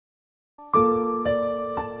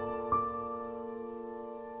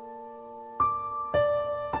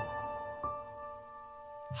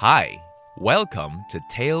Hi, welcome to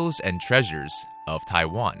Tales and Treasures of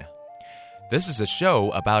Taiwan. This is a show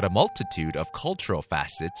about a multitude of cultural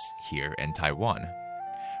facets here in Taiwan.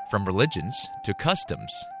 From religions to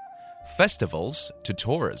customs, festivals to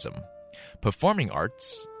tourism, performing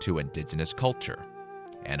arts to indigenous culture,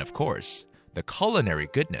 and of course, the culinary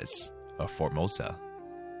goodness of Formosa.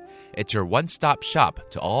 It's your one-stop shop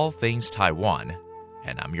to all things Taiwan,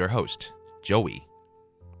 and I'm your host, Joey.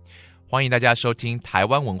 欢迎大家收听台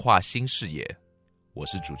湾文化新视野，我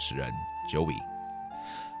是主持人 Joey。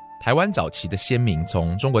台湾早期的先民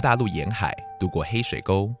从中国大陆沿海渡过黑水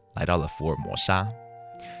沟，来到了福尔摩沙，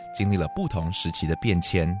经历了不同时期的变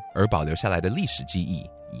迁，而保留下来的历史记忆，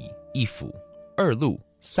以一府、二路、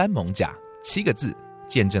三艋舺7个字，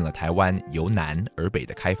见证了台湾由南而北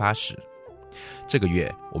的开发史。这个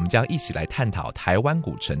月，我们将一起来探讨台湾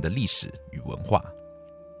古城的历史与文化。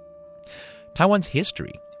Taiwan's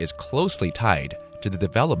history is closely tied to the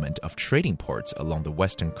development of trading ports along the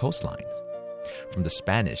western coastline. From the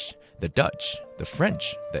Spanish, the Dutch, the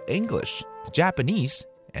French, the English, the Japanese,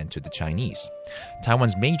 and to the Chinese,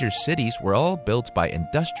 Taiwan's major cities were all built by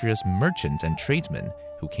industrious merchants and tradesmen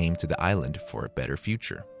who came to the island for a better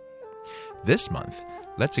future. This month,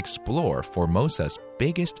 let's explore Formosa's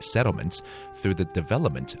biggest settlements through the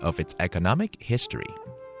development of its economic history.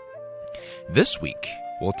 This week,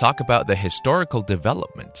 we'll talk about the historical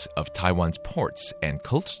development of Taiwan's ports and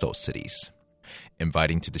coastal cities.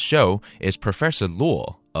 Inviting to the show is Professor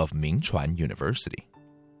Luo of Mingchuan University.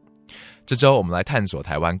 这周我们来探索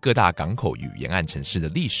台湾各大港口与沿岸城市的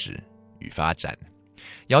历史与发展。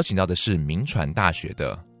邀请到的是明传大学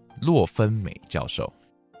的骆芬美教授。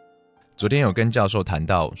昨天有跟教授谈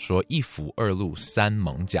到说，一府二路三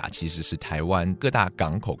艋舺其实是台湾各大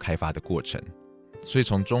港口开发的过程。所以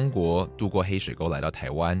从中国渡过黑水沟来到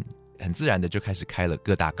台湾，很自然的就开始开了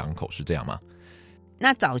各大港口，是这样吗？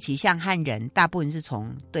那早期像汉人大部分是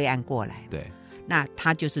从对岸过来，对，那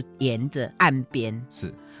他就是沿着岸边，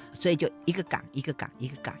是，所以就一个港一个港一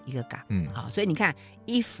个港一个港，好，所以你看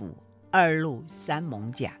一府二路三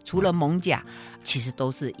艋舺，除了艋舺，其实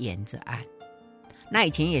都是沿着岸。那以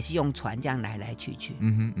前也是用船这样来来去去。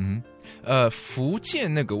福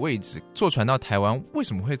建那个位置坐船到台湾，为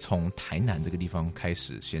什么会从台南这个地方开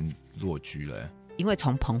始先落居了？因为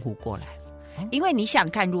从澎湖过来，因为你想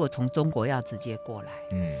看，如果从中国要直接过来，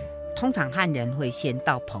通常汉人会先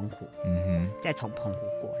到澎湖，再从澎湖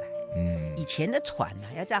过来。以前的船呢，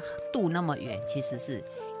要这样渡那么远，其实是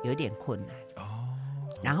有点困难。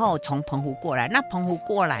然后从澎湖过来，那澎湖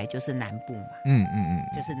过来就是南部嘛，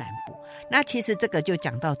就是南部。那其实这个就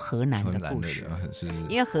讲到河南的故事，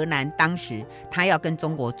因为河南当时他要跟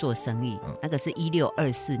中国做生意，那个是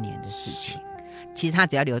1624年的事情。其实他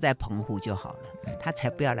只要留在澎湖就好了，他才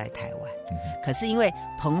不要来台湾。可是因为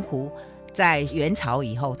澎湖在元朝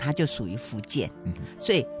以后，它就属于福建，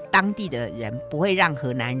所以当地的人不会让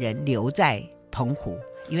河南人留在澎湖，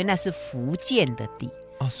因为那是福建的地。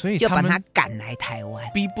所以就把他赶来台湾，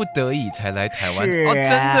逼不得已才来台湾。是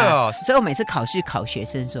真的哦。所以我每次考试考学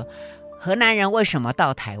生说，河南人为什么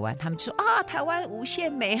到台湾？他们就说台湾无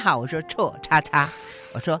限美好。我说错，叉叉。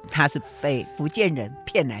我说他是被福建人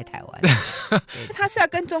骗来台湾。他是要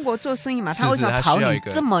跟中国做生意嘛？他为什么跑你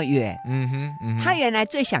这么远？他原来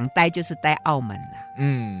最想待就是待澳门啦。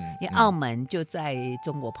因为澳门就在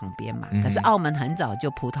中国旁边嘛。可是澳门很早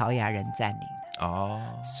就葡萄牙人占领了。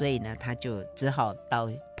所以呢，他就只好到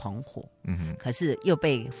澎湖。可是又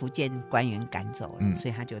被福建官员赶走了，所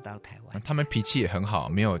以他就到台湾。他们脾气也很好，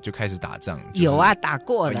没有就开始打仗。有啊，打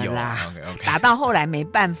过了啦。Okay. 打到后来没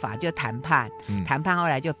办法，就谈判。谈判后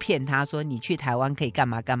来就骗他说，你去台湾可以干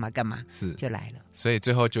嘛干嘛干嘛，是就来了。所以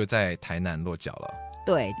最后就在台南落脚了。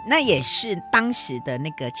对，那也是当时的那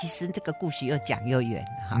个，其实这个故事又讲又远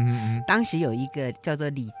了哈。当时有一个叫做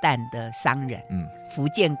李旦的商人，福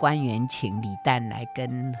建官员请李旦来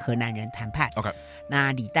跟河南人谈判。OK，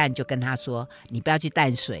 那李旦就跟他说：“你不要去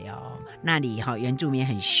淡水哦，那里原住民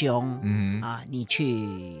很凶，你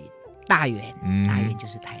去大园，大园就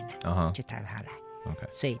是台南，就带他来。OK，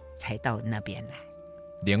 所以才到那边来。”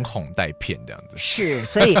连哄带骗这样子。是，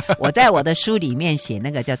所以我在我的书里面写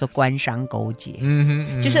那个叫做官商勾结，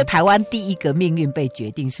就是台湾第一个命运被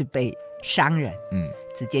决定是被商人，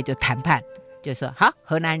直接就谈判，就说好，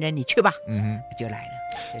河南人你去吧，就来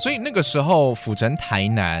了。所以那个时候府城台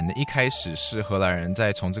南一开始是荷兰人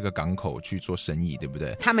在从这个港口去做生意，对不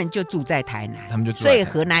对？他们就住在台南，所以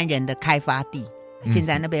河南人的开发地，现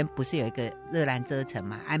在那边不是有一个热兰遮城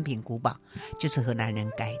嘛，安平古堡就是河南人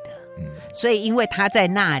盖的。所以因为他在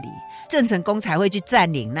那里，郑成功才会去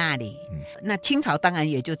占领那里，那清朝当然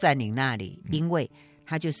也就占领那里，因为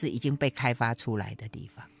它就是已经被开发出来的地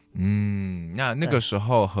方。那个时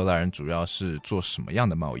候荷兰人主要是做什么样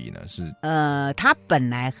的贸易呢？是他本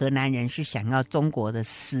来荷兰人是想要中国的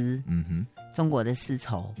丝，中国的丝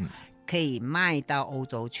绸，可以卖到欧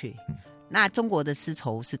洲去。那中国的丝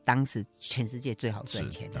绸是当时全世界最好赚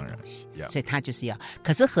钱的东西，所以他就是要。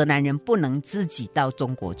可是荷兰人不能自己到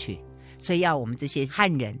中国去，所以要我们这些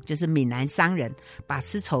汉人，就是闽南商人，把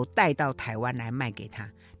丝绸带到台湾来卖给他。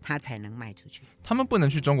他才能卖出去。他们不能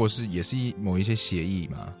去中国也是某一些协议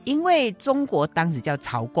吗？因为中国当时叫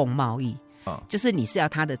朝贡贸易，就是你是要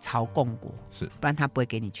他的朝贡国，是，不然他不会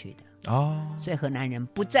给你去的。所以荷兰人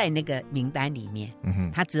不在那个名单里面，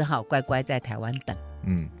他只好乖乖在台湾等。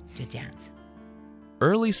就这样子。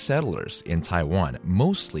Early settlers in Taiwan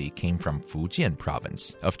mostly came from Fujian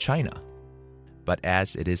province of China. But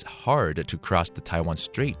as it is hard to cross the Taiwan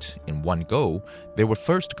Strait in one go, they would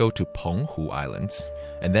first go to Penghu Islands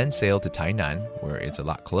and then sail to Tainan, where it's a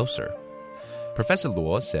lot closer. Professor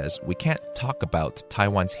Luo says we can't talk about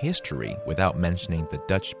Taiwan's history without mentioning the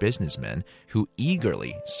Dutch businessmen who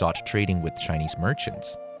eagerly sought trading with Chinese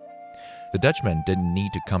merchants. The Dutchmen didn't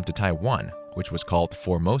need to come to Taiwan, which was called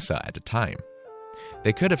Formosa at the time.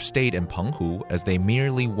 They could have stayed in Penghu as they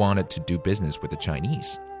merely wanted to do business with the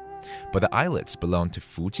Chinese. But the islets belonged to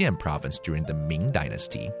Fujian province during the Ming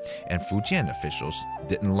Dynasty, and Fujian officials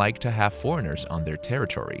didn't like to have foreigners on their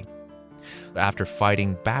territory. After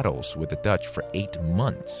fighting battles with the Dutch for 8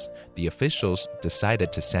 months, the officials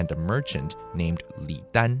decided to send a merchant named Li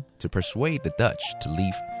Dan to persuade the Dutch to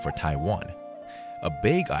leave for Taiwan, a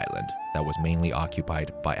big island that was mainly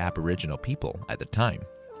occupied by Aboriginal people at the time.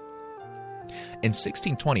 In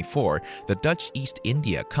 1624, the Dutch East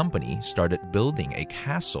India Company started building a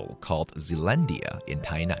castle called Zeelandia in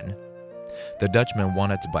Tainan. The Dutchmen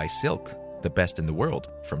wanted to buy silk, the best in the world,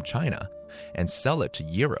 from China, and sell it to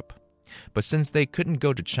Europe. But since they couldn't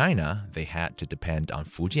go to China, they had to depend on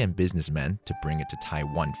Fujian businessmen to bring it to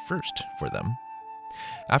Taiwan first for them.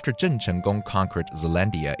 After Zheng Chenggong conquered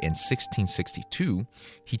Zeelandia in 1662,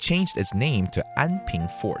 he changed its name to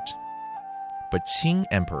Anping Fort. But Qing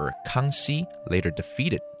Emperor Kangxi later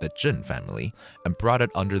defeated the Zheng family and brought it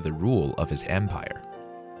under the rule of his empire.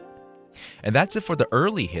 And that's it for the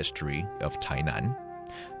early history of Tainan.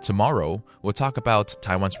 Tomorrow, we'll talk about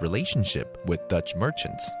Taiwan's relationship with Dutch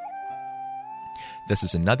merchants. This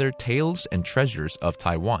is another Tales and Treasures of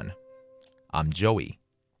Taiwan. I'm Joey.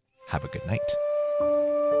 Have a good night.